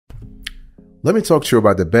Let me talk to you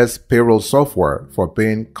about the best payroll software for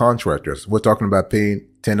paying contractors. We're talking about paying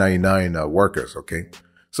 1099 workers, okay?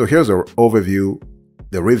 So here's an overview,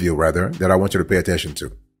 the review rather, that I want you to pay attention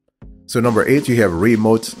to. So number 8, you have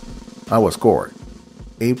Remote. Our score,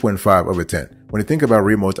 8.5 over 10. When you think about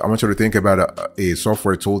Remote, I want you to think about a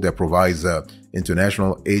software tool that provides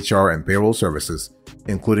international HR and payroll services,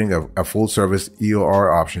 including a full-service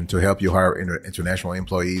EOR option to help you hire international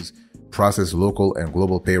employees, process local and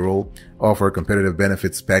global payroll, offer competitive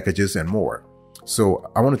benefits packages, and more.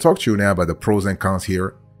 So I want to talk to you now about the pros and cons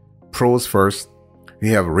here. Pros first,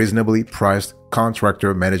 you have a reasonably priced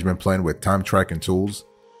contractor management plan with time tracking tools.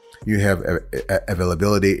 You have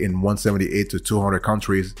availability in 178 to 200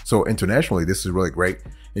 countries. So internationally, this is really great.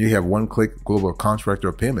 And you have one-click global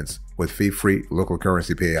contractor payments with fee-free local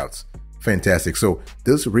currency payouts. Fantastic. So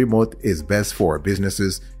this Remote is best for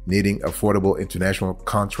businesses needing affordable international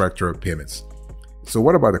contractor payments. So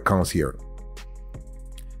what about the cons here?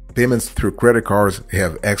 Payments through credit cards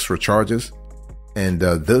have extra charges. And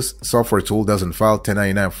this software tool doesn't file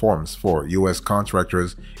 1099 forms for U.S.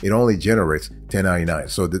 contractors. It only generates 1099.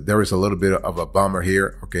 So there is a little bit of a bummer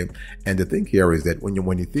here, okay? And the thing here is that when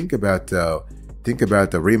you think about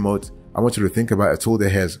the Remote, I want you to think about a tool that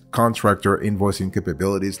has contractor invoicing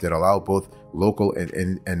capabilities that allow both local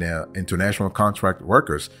and international contract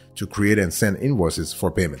workers to create and send invoices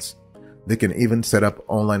for payments. They can even set up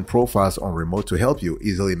online profiles on Remote to help you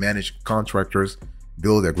easily manage contractors,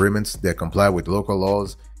 build agreements that comply with local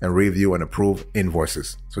laws, and review and approve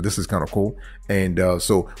invoices. So this is kind of cool. And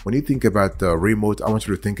so when you think about Remote, I want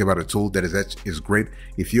you to think about a tool that is great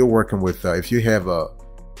if you're working with, if you have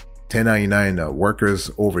 1099 workers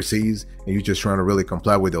overseas and you're just trying to really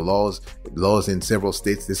comply with the laws in several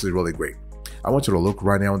states. This is really great. I want you to look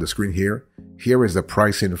right now on the screen here. Here is the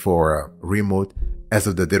pricing for Remote as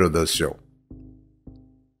of the date of this show.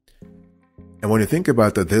 And when you think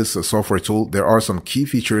about this software tool, there are some key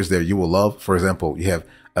features that you will love. For example, you have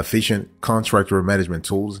efficient contractor management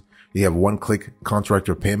tools. You have one-click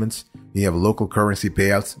contractor payments. You have local currency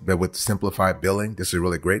payouts, but with simplified billing. This is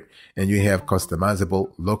really great. And you have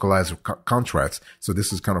customizable, localized contracts. So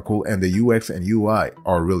this is kind of cool. And the UX and UI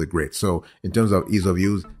are really great. So in terms of ease of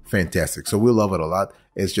use, fantastic. So we love it a lot.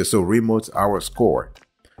 It's just so Remote's our score,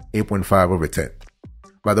 8.5 over 10.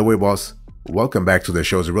 By the way, boss, welcome back to the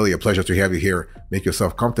show. It's really a pleasure to have you here. Make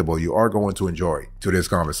yourself comfortable. You are going to enjoy today's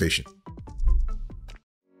conversation.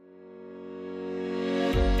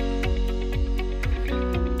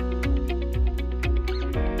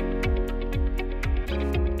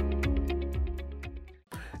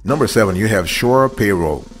 Number 7, you have Shore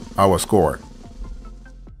Payroll, our score,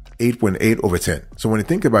 8.8 over 10. So when you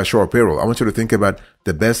think about Shore Payroll, I want you to think about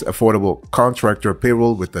the best affordable contractor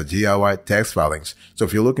payroll with the GIY tax filings. So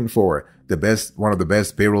if you're looking for one of the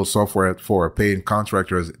best payroll software for paying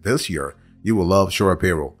contractors this year, you will love Shore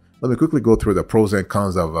Payroll. Let me quickly go through the pros and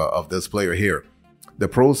cons of this player here. The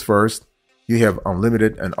pros first, you have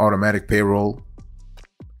unlimited and automatic payroll.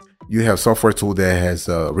 You have software tool that has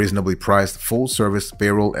reasonably priced full service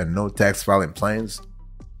payroll and no tax filing plans.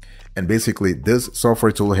 And basically this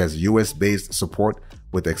software tool has US based support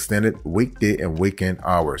with extended weekday and weekend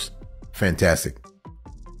hours. Fantastic.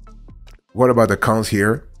 What about the cons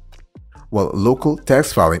here? Well, local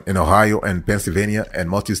tax filing in Ohio and Pennsylvania and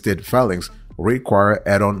multi-state filings require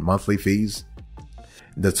add-on monthly fees.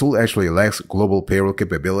 The tool actually lacks global payroll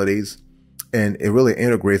capabilities, and it really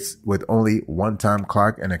integrates with only one-time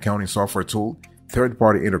clock and accounting software tool.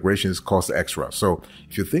 Third-party integrations cost extra. So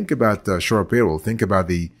if you think about Shore Payroll, think about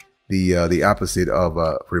the opposite of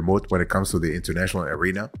Remote when it comes to the international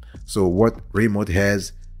arena. So what Remote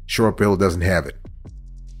has, Shore Payroll doesn't have it.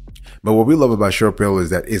 But what we love about Shore Payroll is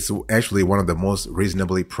that it's actually one of the most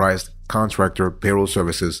reasonably priced contractor payroll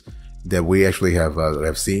services that we actually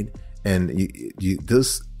have seen. And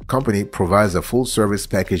this company provides a full service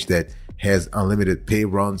package that has unlimited pay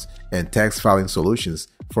runs and tax filing solutions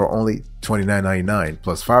for only $29.99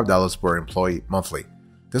 plus $5 per employee monthly.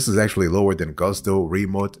 This is actually lower than Gusto,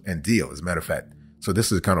 Remote, and Deal, as a matter of fact. So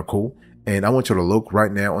this is kind of cool. And I want you to look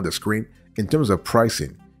right now on the screen. In terms of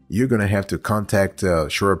pricing, you're going to have to contact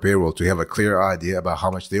Shore Payroll to have a clear idea about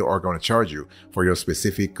how much they are going to charge you for your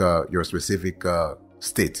specific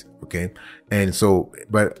state. Okay. And so,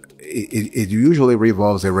 but it usually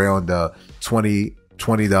revolves around $20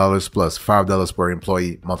 plus $5 per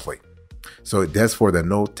employee monthly. So that's for the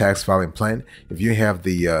no tax filing plan. If you have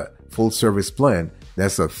the full service plan,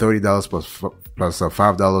 that's a $30 plus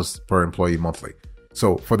 $5 per employee monthly.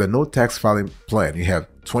 So for the no tax filing plan, you have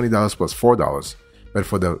 $20 plus $4. But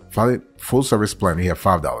for the full service plan, you have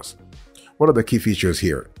 $5. What are the key features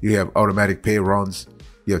here? You have automatic pay runs.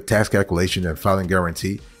 You have tax calculation and filing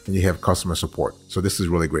guarantee, and you have customer support. So this is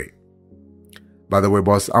really great. By the way,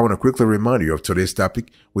 boss, I want to quickly remind you of today's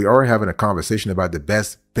topic. We are having a conversation about the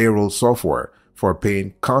best payroll software for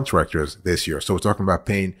paying contractors this year. So we're talking about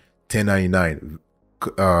paying 1099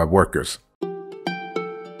 workers.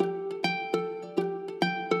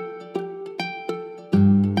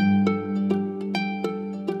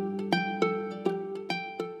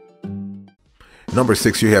 Number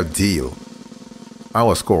 6, you have Deal.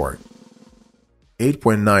 Our score,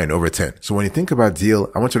 8.9 over 10. So when you think about Deal,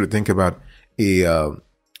 I want you to think about a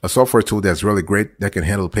software tool that's really great that can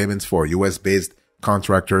handle payments for US-based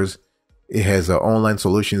contractors. It has online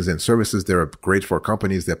solutions and services that are great for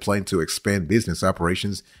companies that plan to expand business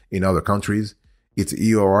operations in other countries. Its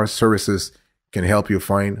EOR services can help you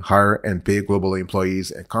find, hire, and pay global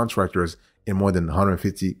employees and contractors in more than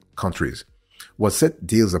 150 countries. What sets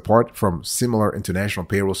Deals apart from similar international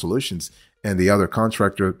payroll solutions and the other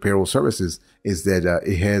contractor payroll services is that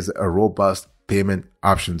it has a robust payment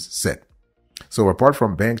options set. So apart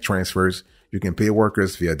from bank transfers, you can pay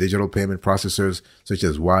workers via digital payment processors such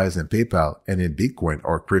as Wise and PayPal and in Bitcoin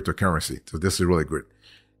or cryptocurrency. So this is really good.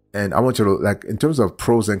 And I want you to, in terms of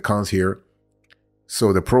pros and cons here.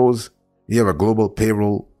 So the pros, you have a global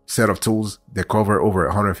payroll set of tools that cover over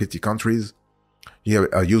 150 countries. You have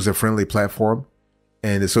a user-friendly platform.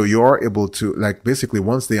 And so you are able to, basically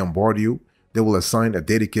once they onboard you, they will assign a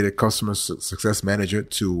dedicated customer success manager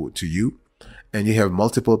to you. And you have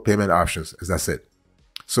multiple payment options, as I said.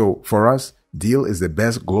 So for us, Deal is the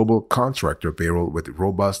best global contractor payroll with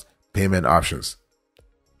robust payment options.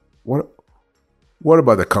 What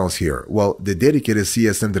about the cons here? Well, the dedicated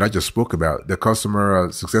CSM that I just spoke about, the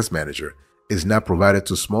customer success manager, is not provided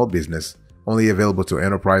to small business, only available to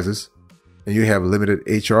enterprises. And you have limited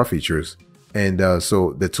HR features. And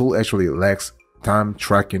so the tool actually lacks time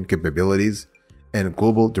tracking capabilities, and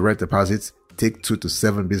global direct deposits take 2 to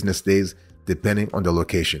 7 business days depending on the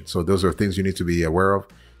location. So those are things you need to be aware of.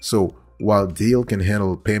 So while Deal can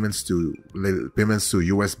handle payments to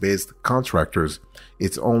US-based contractors,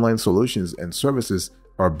 its online solutions and services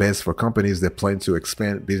are best for companies that plan to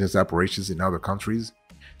expand business operations in other countries.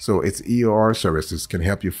 So its EOR services can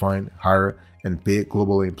help you find, hire, and pay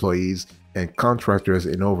global employees and contractors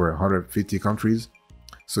in over 150 countries.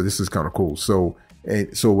 So this is kind of cool. So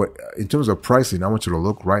in terms of pricing, I want you to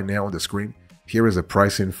look right now on the screen. Here is a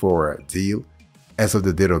pricing for Deal as of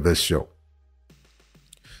the date of this show.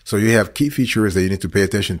 So you have key features that you need to pay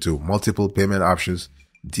attention to: multiple payment options,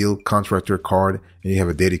 Deal contractor card, and you have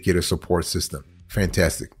a dedicated support system.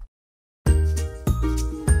 Fantastic.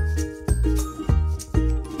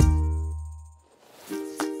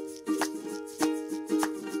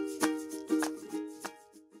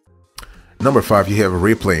 Number 5, you have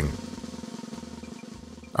Rippling.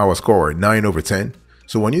 Our score, 9 over 10.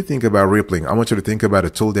 So when you think about Rippling, I want you to think about a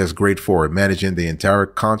tool that's great for managing the entire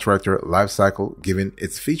contractor lifecycle, given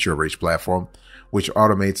its feature-rich platform, which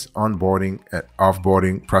automates onboarding and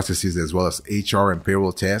offboarding processes as well as HR and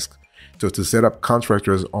payroll tasks. So to set up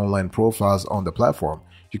contractors' online profiles on the platform,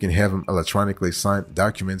 you can have them electronically sign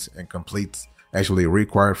documents and complete actually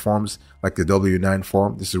required forms like the W-9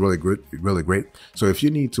 form. This is really good, really great. So if you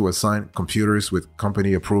need to assign computers with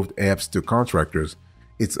company-approved apps to contractors,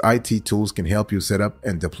 its IT tools can help you set up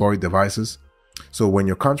and deploy devices. So when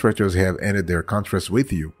your contractors have ended their contracts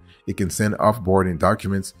with you, it can send offboarding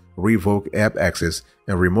documents, revoke app access,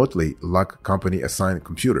 and remotely lock company-assigned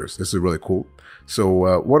computers. This is really cool.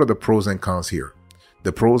 So what are the pros and cons here?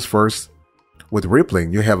 The pros first. With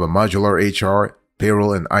Rippling, you have a modular HR,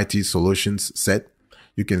 payroll, and IT solutions set.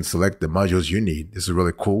 You can select the modules you need. This is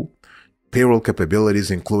really cool. Payroll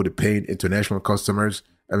capabilities include paying international contractors.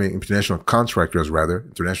 You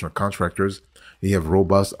have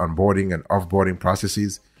robust onboarding and offboarding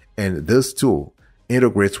processes. And this tool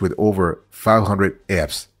integrates with over 500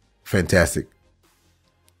 apps. Fantastic.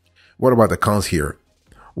 What about the cons here?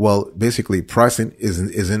 Well, basically pricing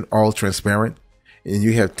isn't all transparent, and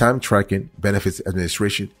you have time tracking, benefits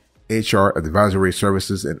administration, HR advisory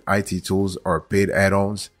services, and IT tools are paid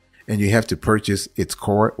add-ons, and you have to purchase its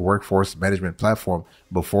core workforce management platform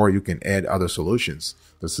before you can add other solutions.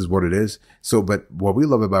 This is what it is. So, but what we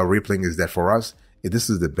love about Rippling is that for us, this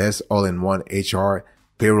is the best all-in-one HR,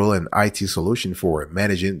 payroll, and IT solution for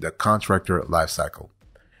managing the contractor lifecycle.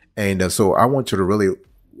 And so I want you to really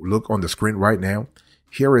look on the screen right now.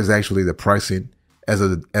 Here is actually the pricing as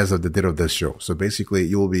of the date of this show. So basically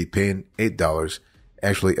you will be paying $8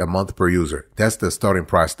 actually a month per user. That's the starting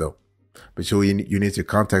price though. But you need to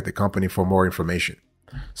contact the company for more information.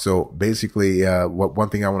 So basically one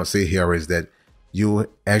thing I want to say here is that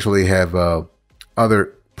you actually have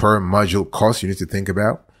other per module cost you need to think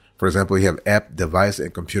about. For example, you have app, device,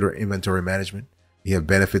 and computer inventory management. You have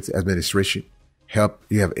benefits administration, help.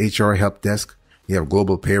 You have HR help desk. You have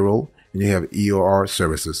global payroll, and you have EOR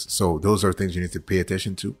services. So those are things you need to pay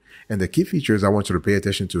attention to. And the key features I want you to pay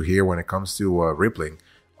attention to here when it comes to Rippling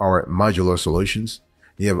are modular solutions.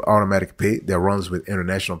 You have automatic pay that runs with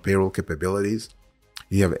international payroll capabilities.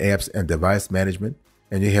 You have apps and device management,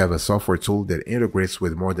 and you have a software tool that integrates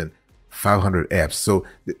with more than 500 apps. So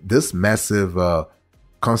this massive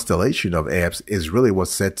constellation of apps is really what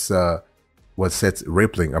sets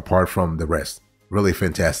Rippling apart from the rest. Really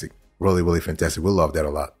fantastic. Really, really fantastic. We love that a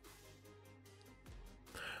lot.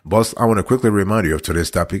 Boss, I want to quickly remind you of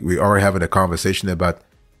today's topic. We are having a conversation about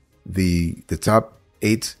the top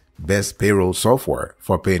 8 best payroll software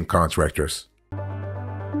for paying contractors.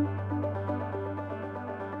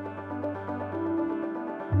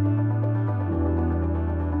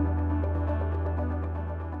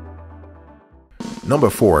 Number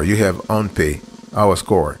 4, you have OnPay, our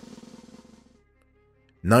score,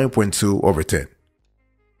 9.2 over 10.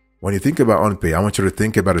 When you think about OnPay, I want you to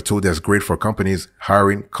think about a tool that's great for companies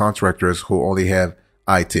hiring contractors who only have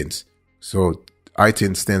ITINs. So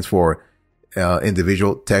ITIN stands for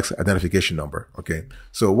Individual Tax Identification Number. Okay.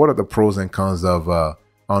 So what are the pros and cons of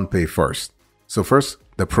OnPay first? So first,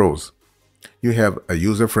 the pros. You have a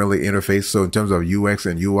user-friendly interface. So in terms of UX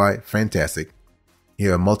and UI, fantastic.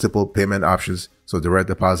 You have multiple payment options. So direct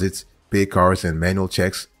deposits, pay cards, and manual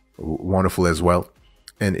checks, wonderful as well.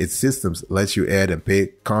 And its systems lets you add and pay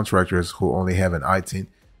contractors who only have an ITIN,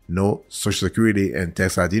 no social security and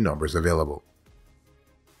tax ID numbers available.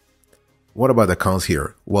 What about the cons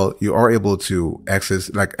here? Well, you are able to access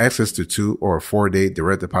to 2 or 4 day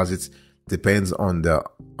direct deposits depends on the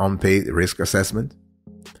OnPay risk assessment.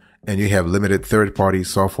 And you have limited third-party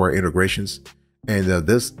software integrations. And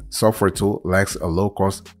this software tool lacks a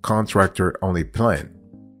low-cost contractor-only plan.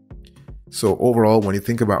 So overall, when you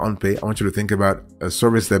think about OnPay, I want you to think about a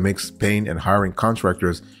service that makes paying and hiring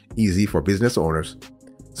contractors easy for business owners.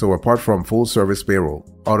 So apart from full-service payroll,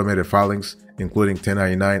 automated filings, including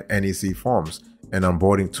 1099 NEC forms, and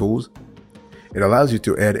onboarding tools, it allows you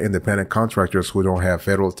to add independent contractors who don't have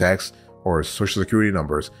federal tax or social security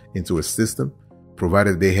numbers into a system,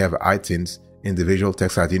 provided they have ITINs, individual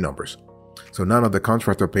tax ID numbers. So none of the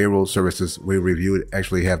contractor payroll services we reviewed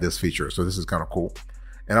actually have this feature. So this is kind of cool.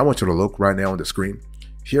 And I want you to look right now on the screen.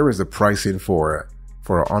 Here is the pricing for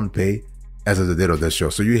OnPay as of the date of this show.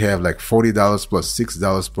 So you have like $40 plus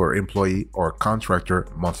 $6 per employee or contractor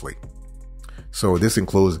monthly. So this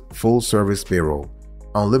includes full service payroll,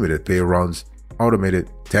 unlimited pay runs, automated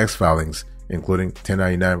tax filings, including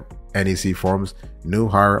 1099 NEC forms, new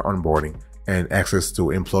hire onboarding, and access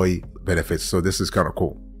to employee benefits. So this is kind of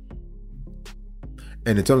cool.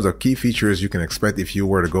 And in terms of key features you can expect if you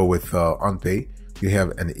were to go with OnPay, you have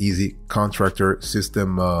an easy contractor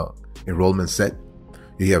system enrollment set.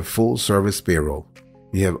 You have full service payroll.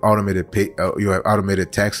 You have automated pay. You have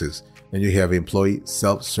automated taxes, and you have employee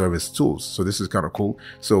self-service tools. So this is kind of cool.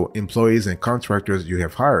 So employees and contractors you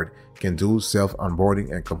have hired can do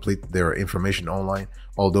self-onboarding and complete their information online.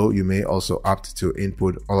 Although you may also opt to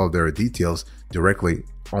input all of their details directly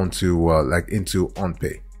onto into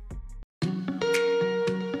OnPay.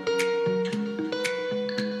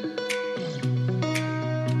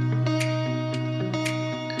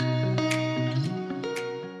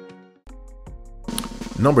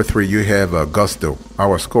 Number 3, you have Gusto,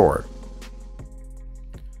 our score,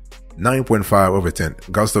 9.5 over 10.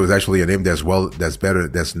 Gusto is actually a name that's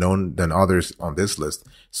known than others on this list.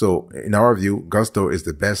 So in our view, Gusto is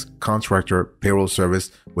the best contractor payroll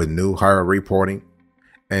service with new hire reporting.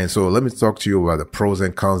 And so let me talk to you about the pros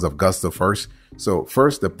and cons of Gusto first. So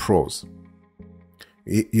first, the pros.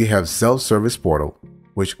 You have self-service portal,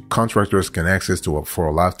 which contractors can access to for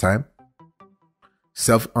a lifetime.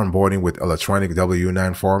 Self-onboarding with electronic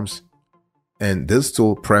W-9 forms. And this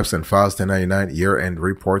tool preps and files 1099 year-end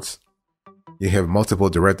reports. You have multiple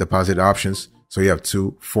direct deposit options. So you have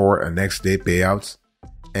 2, 4, and next day payouts.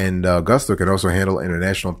 And Gusto can also handle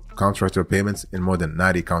international contractor payments in more than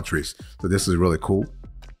 90 countries. So this is really cool.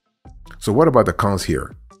 So what about the cons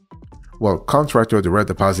here? Well, contractor direct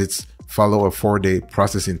deposits follow a 4-day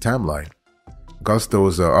processing timeline.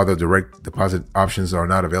 Gusto's other direct deposit options are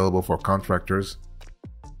not available for contractors.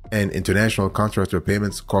 And international contractor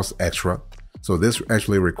payments cost extra. So this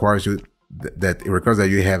actually requires that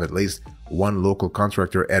you have at least one local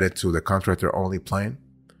contractor added to the contractor only plan.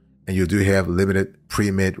 And you do have limited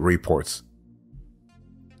pre-made reports.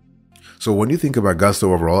 So when you think about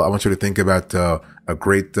Gusto overall, I want you to think about a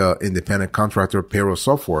great independent contractor payroll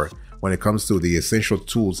software when it comes to the essential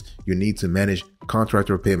tools you need to manage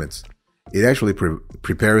contractor payments. It actually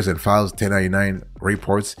prepares and files 1099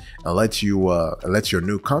 reports and lets your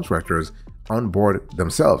new contractors onboard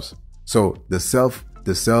themselves. So the self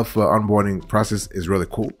onboarding process is really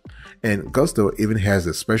cool. And Gusto even has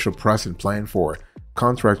a special pricing plan for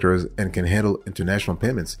contractors and can handle international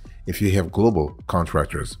payments if you have global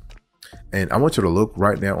contractors. And I want you to look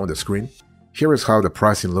right now on the screen. Here is how the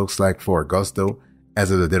pricing looks like for Gusto as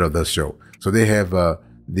of the date of this show. So they have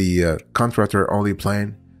the contractor only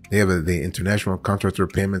plan. They have the international contractor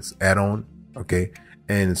payments add-on. Okay.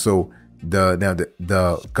 And so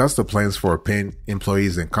the Gusto plans for paying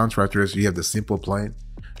employees and contractors, you have the simple plan,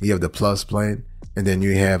 you have the plus plan, and then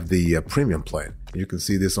you have the premium plan. You can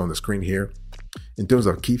see this on the screen here. In terms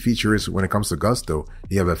of key features when it comes to Gusto,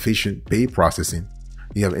 you have efficient pay processing,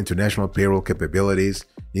 you have international payroll capabilities,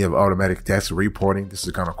 you have automatic tax reporting. This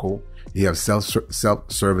is kind of cool. You have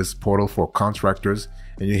self-service portal for contractors,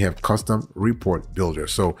 and you have custom report builder.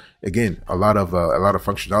 So again, a lot of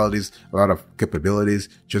functionalities, a lot of capabilities.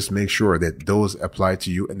 Just make sure that those apply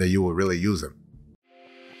to you and that you will really use them.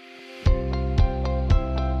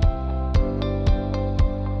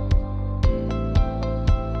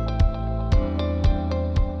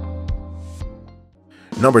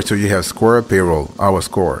 Number 2, you have Square Payroll, our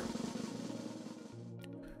score.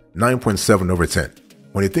 9.7 over 10.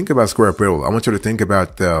 When you think about Square Payroll, I want you to think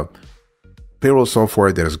about the payroll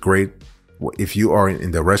software that is great if you are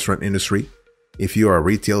in the restaurant industry, if you are a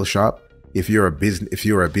retail shop, if you're a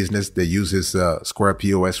business that uses Square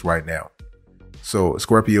POS right now. So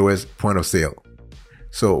Square POS, point of sale.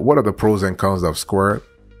 So what are the pros and cons of Square?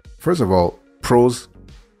 First of all, pros.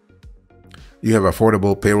 You have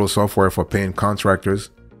affordable payroll software for paying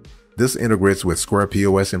contractors. This integrates with Square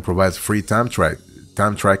POS and provides free time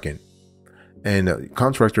tracking. And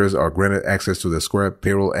contractors are granted access to the Square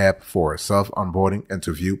Payroll app for self-onboarding and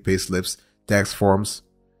to view payslips, tax forms,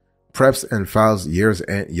 preps and files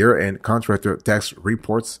year-end contractor tax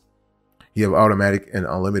reports. You have automatic and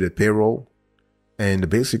unlimited payroll. And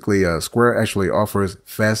basically, Square actually offers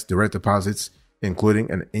fast direct deposits,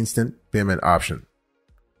 including an instant payment option.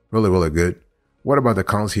 Really, really good. What about the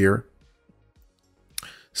cons here?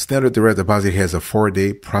 Standard direct deposit has a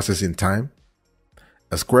 4-day processing time.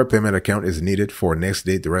 A Square payment account is needed for next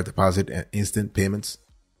day direct deposit and instant payments.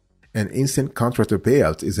 And instant contractor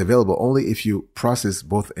payouts is available only if you process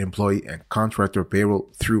both employee and contractor payroll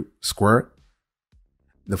through Square.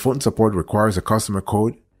 The phone support requires a customer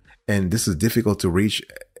code, and this is difficult to reach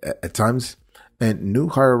at times. And new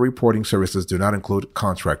hire reporting services do not include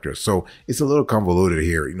contractors. So it's a little convoluted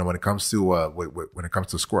here, when it comes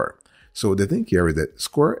to Square. So the thing here is that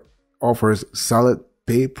Square offers solid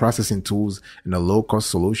pay processing tools and a low-cost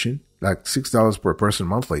solution, like $6 per person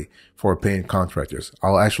monthly for paying contractors.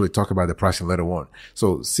 I'll actually talk about the pricing later on.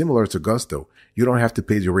 So similar to Gusto, you don't have to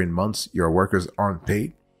pay during months your workers aren't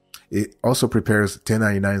paid. It also prepares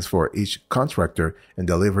 1099s for each contractor and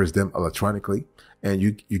delivers them electronically. And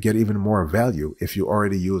you get even more value if you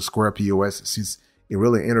already use Square POS, since it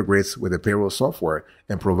really integrates with the payroll software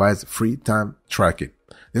and provides free time tracking.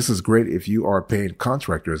 This is great if you are paying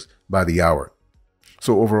contractors by the hour.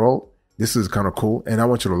 So overall, this is kind of cool. And I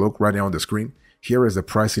want you to look right now on the screen. Here is the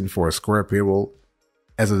pricing for Square Payroll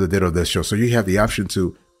as of the date of this show. So you have the option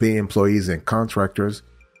to pay employees and contractors,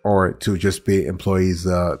 or to just pay employees,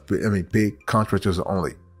 pay contractors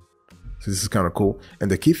only. So this is kind of cool.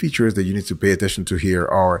 And the key features that you need to pay attention to here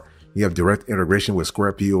are: you have direct integration with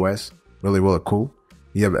Square POS, really, really cool.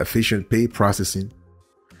 You have efficient pay processing,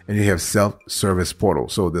 and you have self-service portal.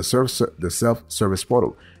 So the self-service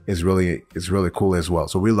portal is really cool as well.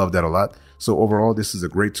 So we love that a lot. So overall, this is a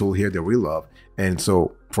great tool here that we love. And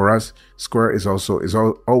so for us, Square is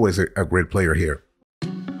always a great player here.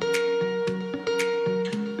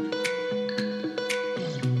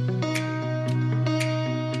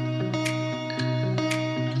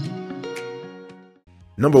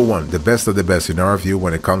 Number 1, the best of the best in our view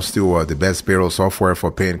when it comes to the best payroll software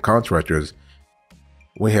for paying contractors,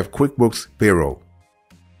 we have QuickBooks Payroll.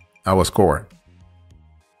 Our score,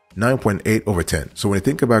 9.8 over 10. So when you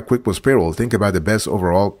think about QuickBooks Payroll, think about the best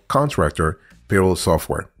overall contractor payroll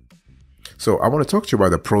software. So I want to talk to you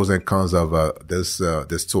about the pros and cons of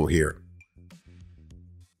this tool here.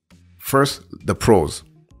 First, the pros.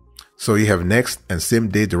 So you have next and same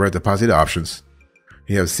day direct deposit options.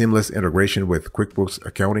 You have seamless integration with QuickBooks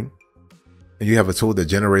accounting, and you have a tool that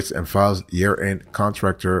generates and files year-end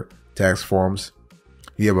contractor tax forms.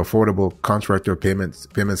 You have affordable contractor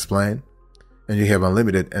payments plan, and you have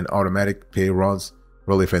unlimited and automatic pay runs.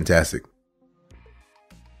 Really fantastic.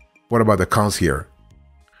 What about the cons here?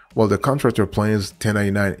 Well, the contractor plans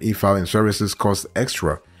 1099 e-filing services cost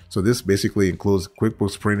extra. So this basically includes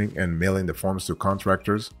QuickBooks printing and mailing the forms to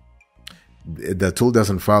contractors. The tool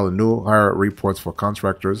doesn't file new hire reports for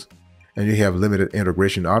contractors, and you have limited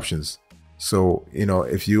integration options. So,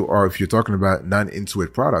 if you're talking about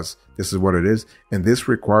non-Intuit products, this is what it is. And this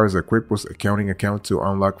requires a QuickBooks accounting account to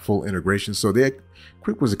unlock full integration. So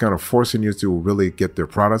QuickBooks is kind of forcing you to really get their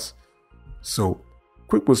products. So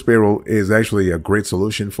QuickBooks Payroll is actually a great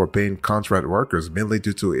solution for paying contract workers, mainly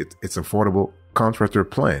due to its affordable contractor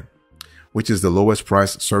plan, which is the lowest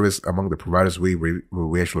price service among the providers we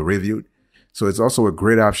actually reviewed. So it's also a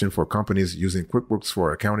great option for companies using QuickBooks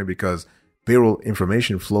for accounting because payroll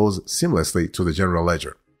information flows seamlessly to the general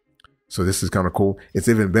ledger. So this is kind of cool. It's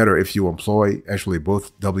even better if you employ actually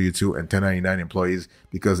both W-2 and 1099 employees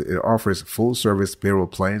because it offers full service payroll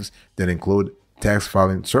plans that include tax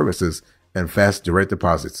filing services and fast direct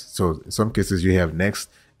deposits. So in some cases you have next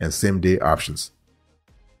and same day options.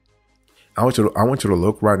 I want you to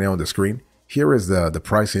look right now on the screen. Here is the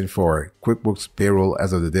pricing for QuickBooks Payroll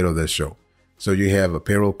as of the date of this show. So you have a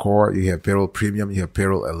Payroll Core, you have Payroll Premium, you have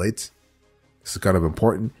Payroll Elite. This is kind of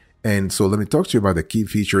important. And so let me talk to you about the key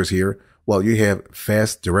features here. Well, you have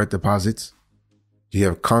fast direct deposits. You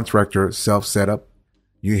have contractor self-setup.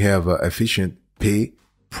 You have efficient pay,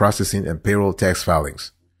 processing, and payroll tax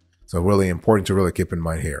filings. So really important to really keep in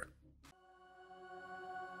mind here.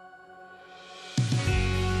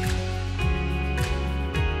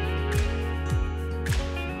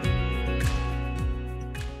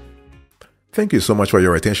 Thank you so much for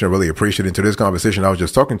your attention. I really appreciate it. In today's conversation, I was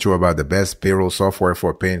just talking to you about the best payroll software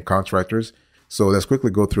for paying contractors. So let's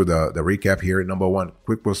quickly go through the recap here. Number 1,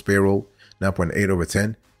 QuickBooks Payroll, 9.8 over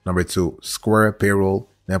 10. Number 2, Square Payroll,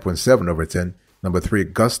 9.7 over 10. Number 3,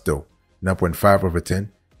 Gusto, 9.5 over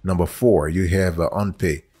 10. Number 4, you have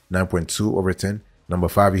OnPay, 9.2 over 10. Number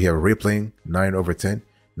 5, you have Replaying, 9 over 10.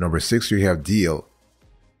 Number 6, you have Deal,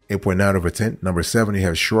 8.9 over 10. Number 7, you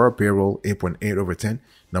have Sure Payroll, 8.8 over 10.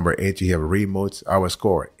 Number 8, you have Remote, our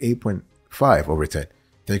score, 8.5 over 10.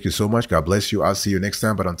 Thank you so much. God bless you. I'll see you next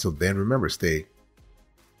time. But until then, remember, stay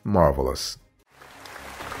marvelous.